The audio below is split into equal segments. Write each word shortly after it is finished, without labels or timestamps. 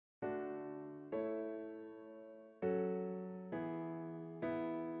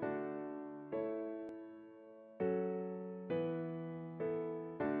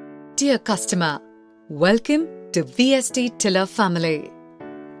Dear customer, welcome to VST Tiller family.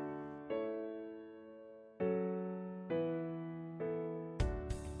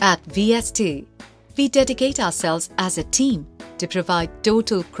 At VST, we dedicate ourselves as a team to provide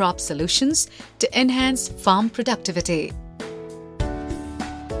total crop solutions to enhance farm productivity.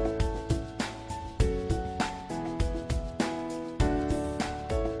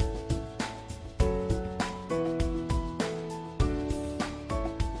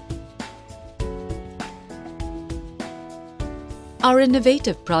 Our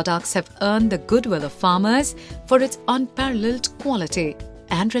innovative products have earned the goodwill of farmers for its unparalleled quality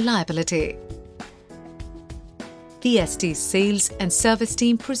and reliability. VST Sales and Service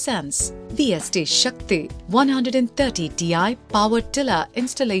Team presents VST Shakti 130 Di Power Tiller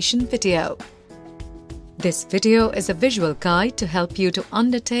Installation Video. This video is a visual guide to help you to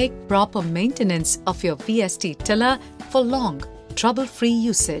undertake proper maintenance of your VST tiller for long, trouble-free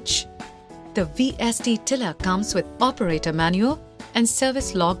usage. The VST tiller comes with operator manual and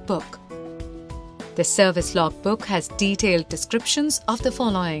service logbook. The service logbook has detailed descriptions of the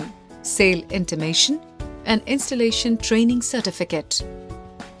following: sale intimation and installation training certificate,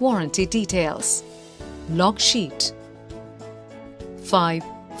 warranty details, log sheet, 5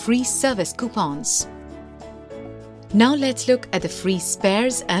 free service coupons. Now let's look at the free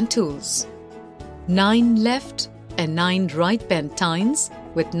spares and tools. 9 left and 9 right bend tines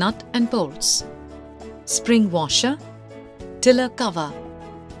with nut and bolts, spring washer, tiller cover,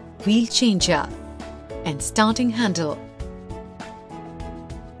 wheel changer, and starting handle.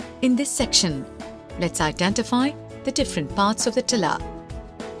 In this section, let's identify the different parts of the tiller.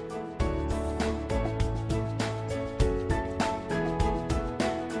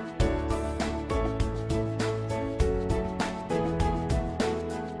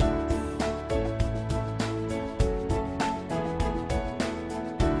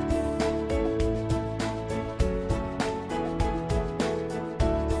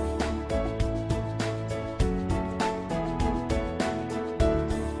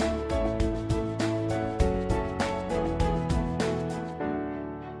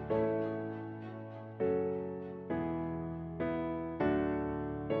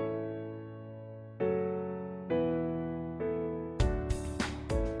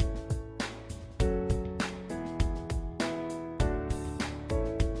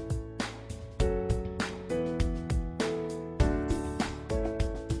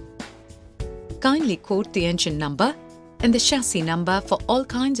 Kindly quote the engine number and the chassis number for all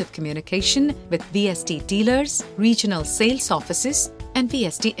kinds of communication with VST dealers, regional sales offices, and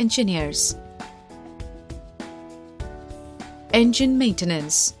VST engineers. Engine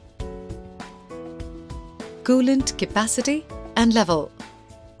maintenance. Coolant capacity and level.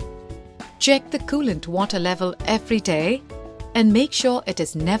 Check the coolant water level every day and make sure it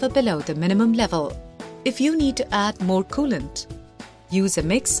is never below the minimum level. If you need to add more coolant, use a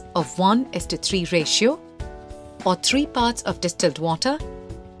mix of 1:3 ratio or 3 parts of distilled water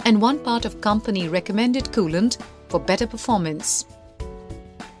and 1 part of company recommended coolant for better performance.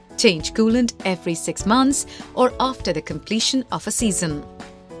 Change coolant every 6 months or after the completion of a season.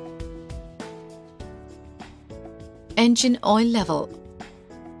 Engine oil level.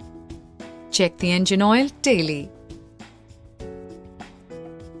 Check the engine oil daily.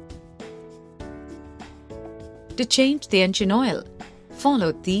 To change the engine oil,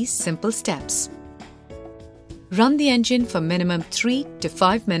 follow these simple steps. Run the engine for minimum 3 to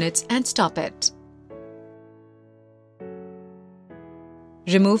 5 minutes and stop it.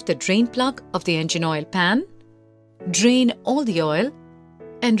 Remove the drain plug of the engine oil pan, drain all the oil,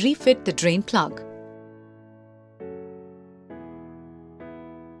 and refit the drain plug.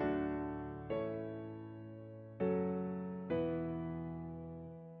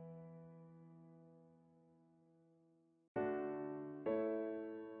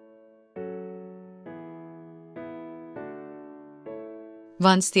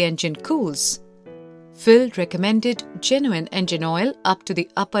 Once the engine cools, fill recommended genuine engine oil up to the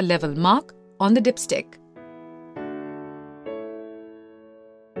upper level mark on the dipstick.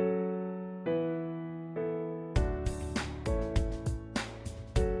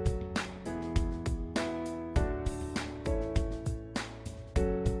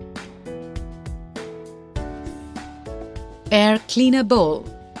 Air cleaner bowl.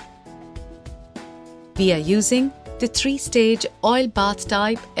 We are using the 3-stage oil bath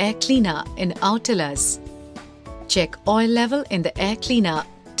type air cleaner in our tillers. Check oil level in the air cleaner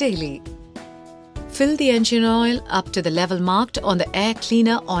daily. Fill the engine oil up to the level marked on the air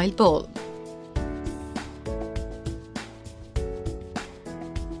cleaner oil bowl.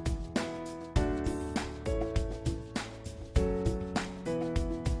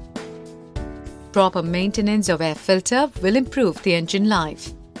 Proper maintenance of air filter will improve the engine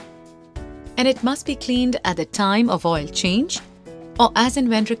life. And it must be cleaned at the time of oil change or as and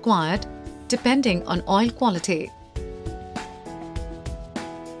when required, depending on oil quality.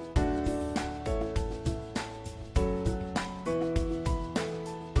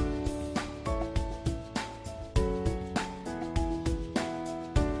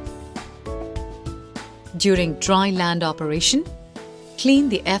 During dry land operation, clean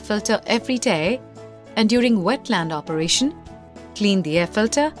the air filter every day, and during wet land operation, clean the air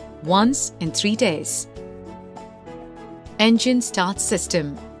filter once in 3 days. Engine start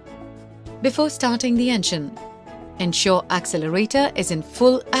system. Before starting the engine, ensure accelerator is in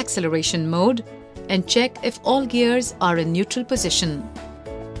full acceleration mode and check if all gears are in neutral position.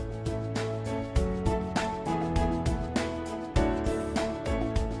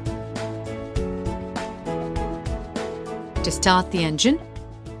 To start the engine,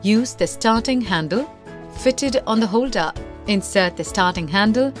 use the starting handle fitted on the holder. Insert the starting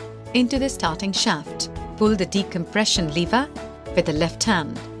handle into the starting shaft. Pull the decompression lever with the left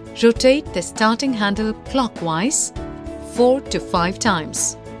hand. Rotate the starting handle clockwise 4 to 5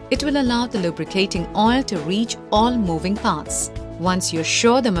 times. It will allow the lubricating oil to reach all moving parts. Once you're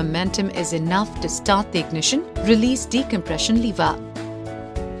sure the momentum is enough to start the ignition, release decompression lever.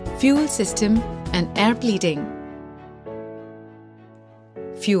 Fuel system and air bleeding.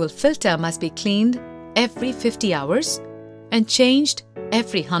 Fuel filter must be cleaned every 50 hours and changed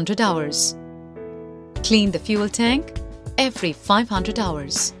every 100 hours. Clean the fuel tank every 500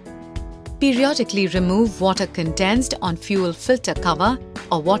 hours. Periodically remove water condensed on fuel filter cover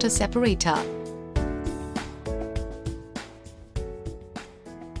or water separator.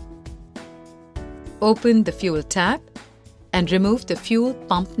 Open the fuel tap and remove the fuel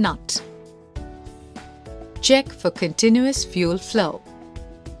pump nut. Check for continuous fuel flow.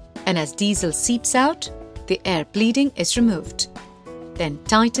 And as diesel seeps out, the air bleeding is removed. Then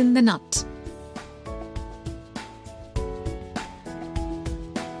tighten the nut.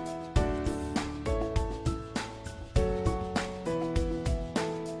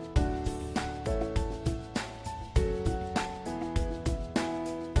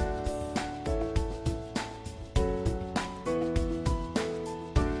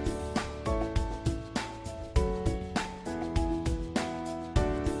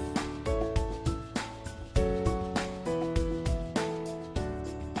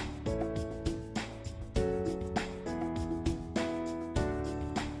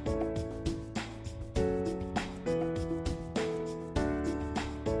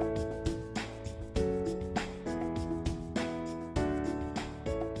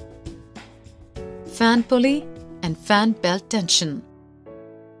 Fan pulley and fan belt tension.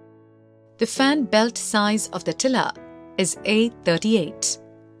 The fan belt size of the tiller is A38.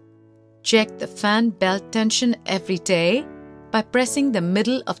 Check the fan belt tension every day by pressing the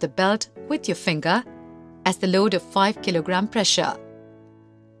middle of the belt with your finger as the load of 5 kg pressure.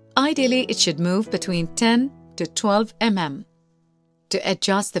 Ideally, it should move between 10 to 12 mm. To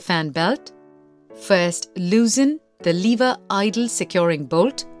adjust the fan belt, first loosen the lever idle securing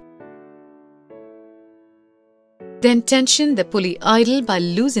bolt. Then tension the pulley idle by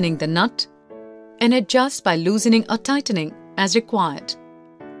loosening the nut and adjust by loosening or tightening as required.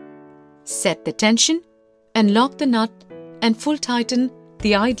 Set the tension and lock the nut and full tighten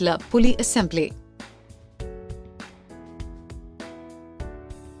the idler pulley assembly.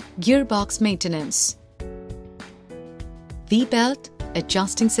 Gearbox maintenance. V-belt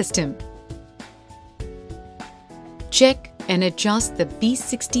adjusting system. Check and adjust the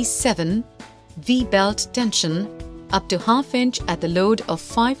B67 V-belt tension up to ½ inch at the load of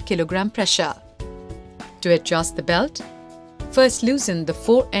 5 kg pressure. To adjust the belt, first loosen the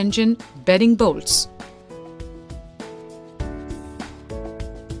 4 engine bedding bolts.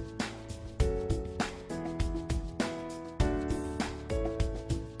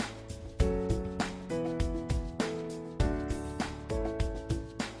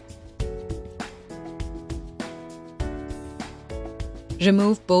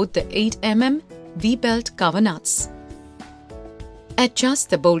 Remove both the 8 mm V-belt cover nuts. Adjust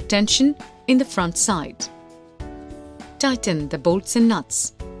the bolt tension in the front side. Tighten the bolts and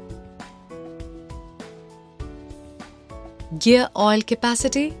nuts. Gear oil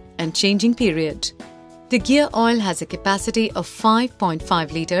capacity and changing period. The gear oil has a capacity of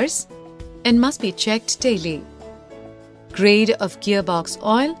 5.5 liters and must be checked daily. Grade of gearbox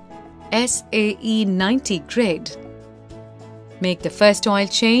oil, SAE 90 grade. Make the first oil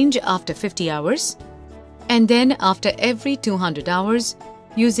change after 50 hours and then after every 200 hours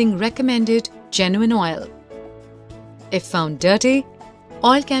using recommended genuine oil. If found dirty,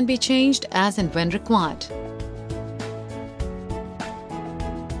 Oil can be changed as and when required.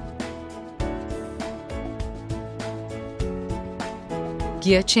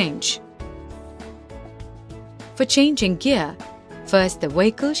 Gear change. For changing gear, first the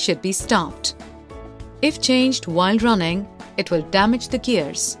vehicle should be stopped. If changed while running, it will damage the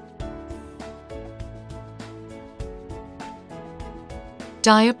gears.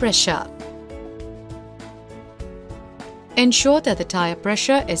 Tire pressure. Ensure that the tire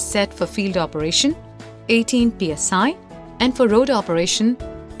pressure is set for field operation 18 psi and for road operation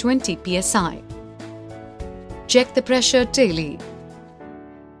 20 psi. Check the pressure daily.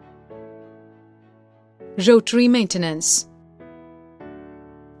 Rotary maintenance.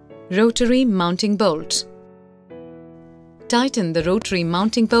 Rotary mounting bolt. Tighten the rotary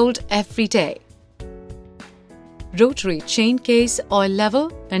mounting bolt every day. Rotary chain case oil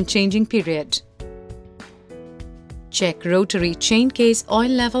level and changing period. Check rotary chain case oil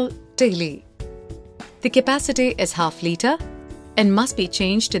level daily. The capacity is half liter and must be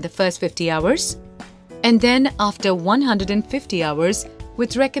changed in the first 50 hours and then after 150 hours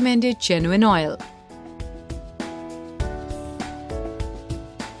with recommended genuine oil.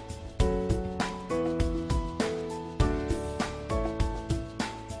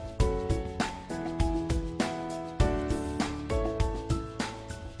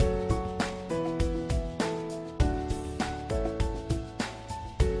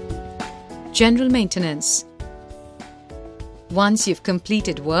 General maintenance. Once you've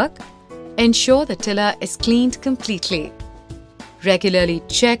completed work, ensure the tiller is cleaned completely. Regularly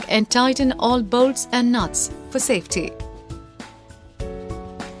check and tighten all bolts and nuts for safety.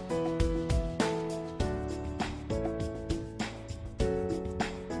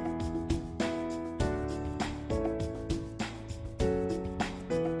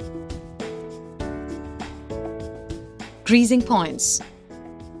 Greasing points.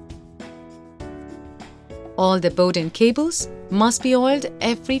 All the Bowden cables must be oiled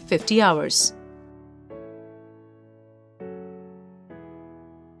every 50 hours.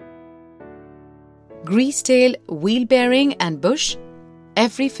 Grease tail, wheel bearing and bush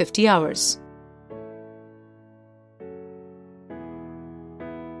every 50 hours.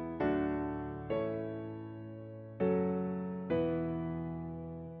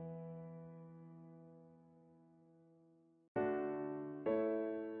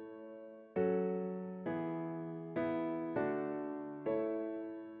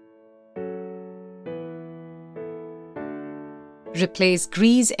 Replace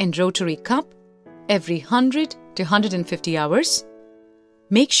grease in rotary cup every 100 to 150 hours.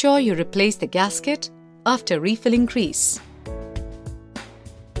 Make sure you replace the gasket after refilling grease.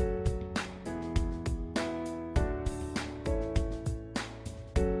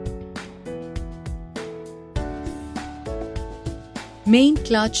 Main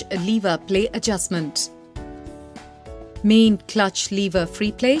clutch lever play adjustment. Main clutch lever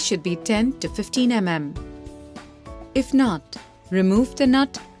free play should be 10 to 15 mm. If not, remove the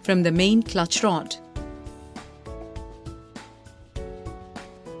nut from the main clutch rod.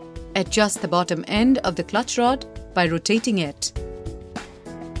 Adjust the bottom end of the clutch rod by rotating it.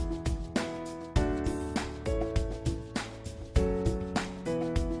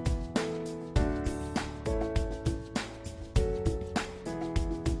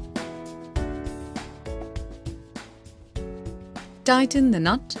 Tighten the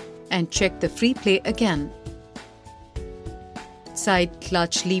nut and check the free play again. Side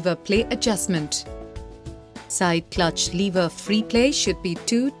clutch lever play adjustment. Side clutch lever free play should be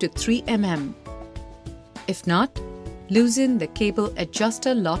 2 to 3 mm. If not, loosen the cable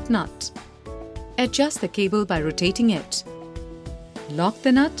adjuster lock nut. Adjust the cable by rotating it. Lock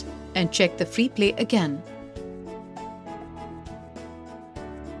the nut and check the free play again.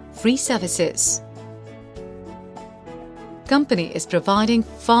 Free services. Company is providing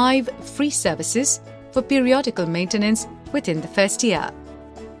 5 free services for periodical maintenance within the first year.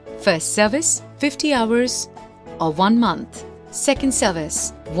 First service 50 hours or 1 month. Second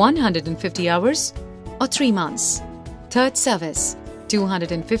service 150 hours or 3 months. Third service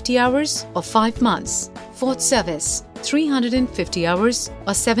 250 hours or 5 months. Fourth service 350 hours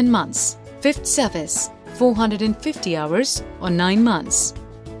or 7 months. Fifth service 450 hours or 9 months.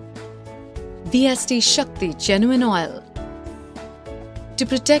 VST Shakti Genuine Oil. To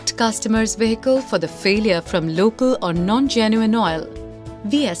protect customers' vehicle for the failure from local or non-genuine oil,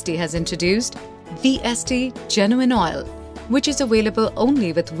 VST has introduced VST Genuine Oil, which is available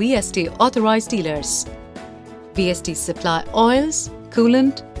only with VST authorized dealers. VST supply oils,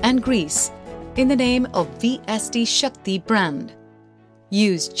 coolant and grease in the name of VST Shakti brand.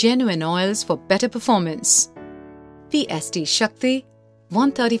 Use genuine oils for better performance. VST Shakti,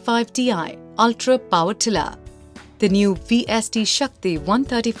 135Di Ultra Power Tiller. The new VST Shakti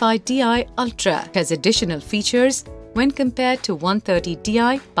 135Di Ultra has additional features when compared to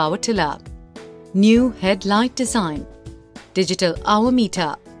 130Di Power Tiller. New headlight design, digital hour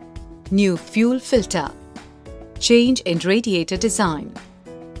meter, new fuel filter, change in radiator design,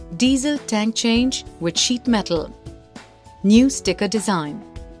 diesel tank change with sheet metal, new sticker design,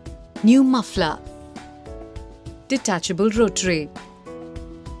 new muffler, detachable rotary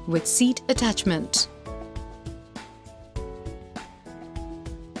with seat attachment.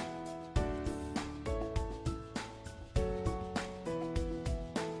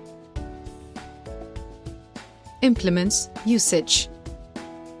 Implements usage.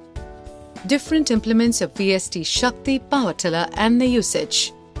 Different implements of VST Shakti Power Tiller and the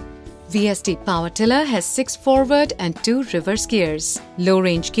usage. VST Power Tiller has 6 forward and 2 reverse gears.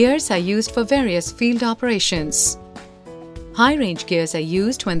 Low-range gears are used for various field operations. High-range gears are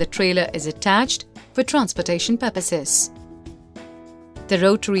used when the trailer is attached for transportation purposes. The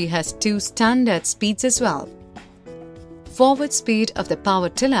rotary has 2 standard speeds as well. Forward speed of the power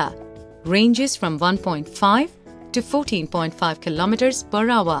tiller ranges from 1.5 to 14.5 km per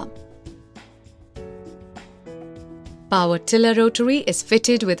hour. Power tiller rotary is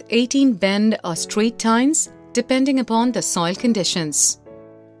fitted with 18 bend or straight tines depending upon the soil conditions.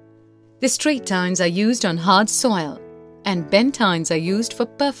 The straight tines are used on hard soil and bend tines are used for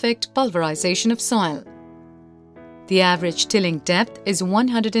perfect pulverization of soil. The average tilling depth is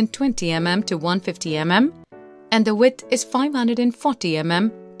 120 mm to 150 mm and the width is 540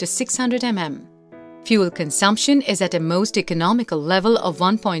 mm to 600 mm. Fuel consumption is at a most economical level of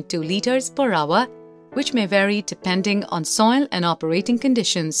 1.2 liters per hour, which may vary depending on soil and operating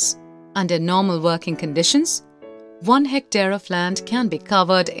conditions. Under normal working conditions, 1 hectare of land can be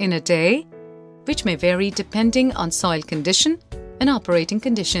covered in a day, which may vary depending on soil condition and operating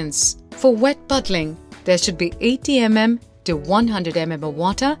conditions. For wet puddling, there should be 80 mm to 100 mm of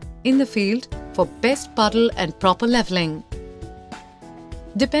water in the field for best puddle and proper leveling.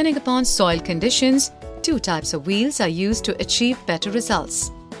 Depending upon soil conditions, 2 types of wheels are used to achieve better results.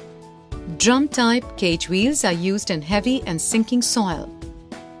 Drum-type cage wheels are used in heavy and sinking soil.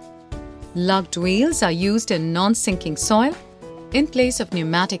 Lugged wheels are used in non-sinking soil in place of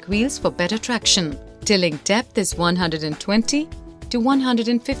pneumatic wheels for better traction. Tilling depth is 120 to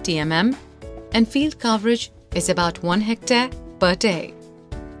 150 mm and field coverage is about 1 hectare per day.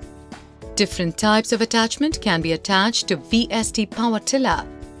 Different types of attachment can be attached to VST Power Tiller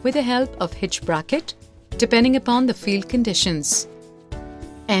with the help of hitch bracket depending upon the field conditions.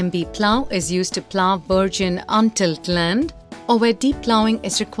 MB plough is used to plough virgin untilled land or where deep ploughing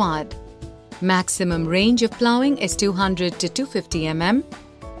is required. Maximum range of ploughing is 200 to 250 mm.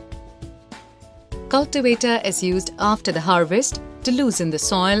 Cultivator is used after the harvest to loosen the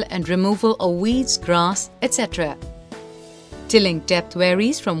soil and removal of weeds, grass, etc. Tilling depth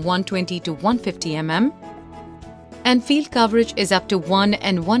varies from 120 to 150 mm and field coverage is up to 1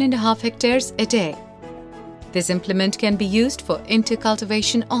 and 1.5 hectares a day. This implement can be used for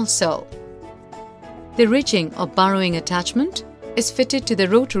intercultivation also. The ridging or burrowing attachment is fitted to the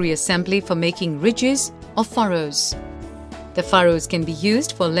rotary assembly for making ridges or furrows. The furrows can be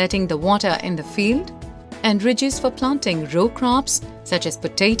used for letting the water in the field and ridges for planting row crops such as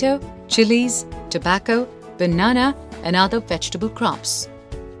potato, chilies, tobacco, banana and other vegetable crops.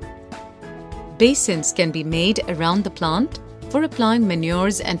 Basins can be made around the plant for applying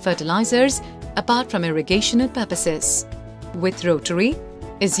manures and fertilizers apart from irrigational purposes. With rotary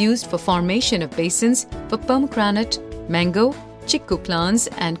is used for formation of basins for pomegranate, mango, chiku plants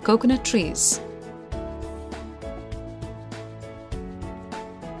and coconut trees.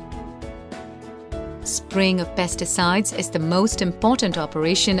 Spraying of pesticides is the most important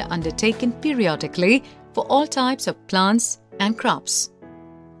operation undertaken periodically for all types of plants and crops.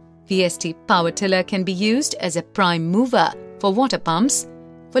 VST Power Tiller can be used as a prime mover for water pumps,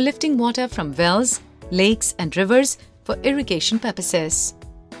 for lifting water from wells, lakes and rivers for irrigation purposes.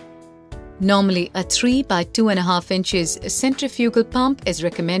 Normally, a 3 by 2.5 inches centrifugal pump is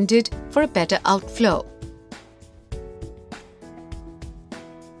recommended for a better outflow.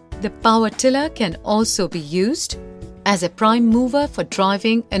 The power tiller can also be used as a prime mover for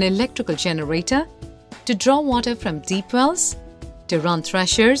driving an electrical generator to draw water from deep wells, to run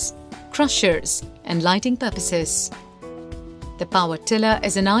threshers, crushers and lighting purposes. The power tiller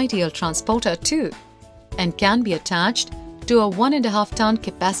is an ideal transporter too and can be attached to a 1.5 ton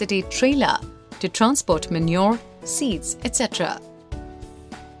capacity trailer to transport manure, seeds, etc.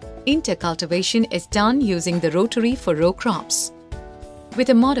 Intercultivation is done using the rotary for row crops. With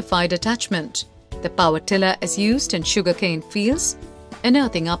a modified attachment, the power tiller is used in sugarcane fields in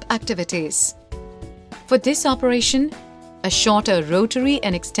earthing up activities. For this operation, a shorter rotary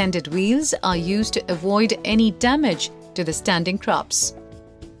and extended wheels are used to avoid any damage to the standing crops.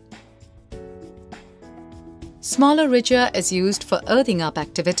 Smaller ridger is used for earthing up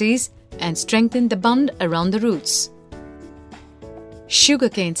activities and strengthen the bund around the roots.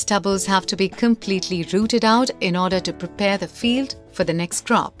 Sugarcane stubbles have to be completely rooted out in order to prepare the field for the next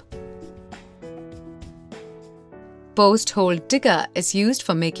crop. Post-hole digger is used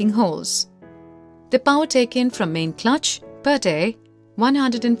for making holes. The power taken from main clutch per day,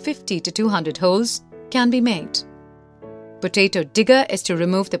 150 to 200 holes, can be made. Potato digger is to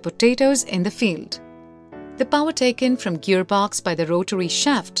remove the potatoes in the field. The power taken from gearbox by the rotary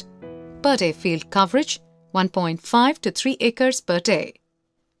shaft, per day field coverage 1.5 to 3 acres per day.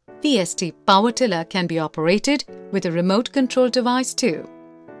 VST power tiller can be operated with a remote control device too.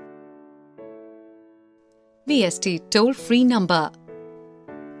 VST toll-free number.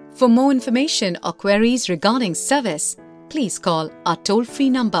 For more information or queries regarding service, please call our toll-free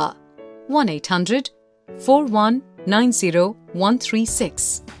number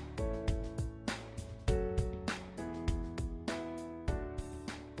 1-800-4190-136.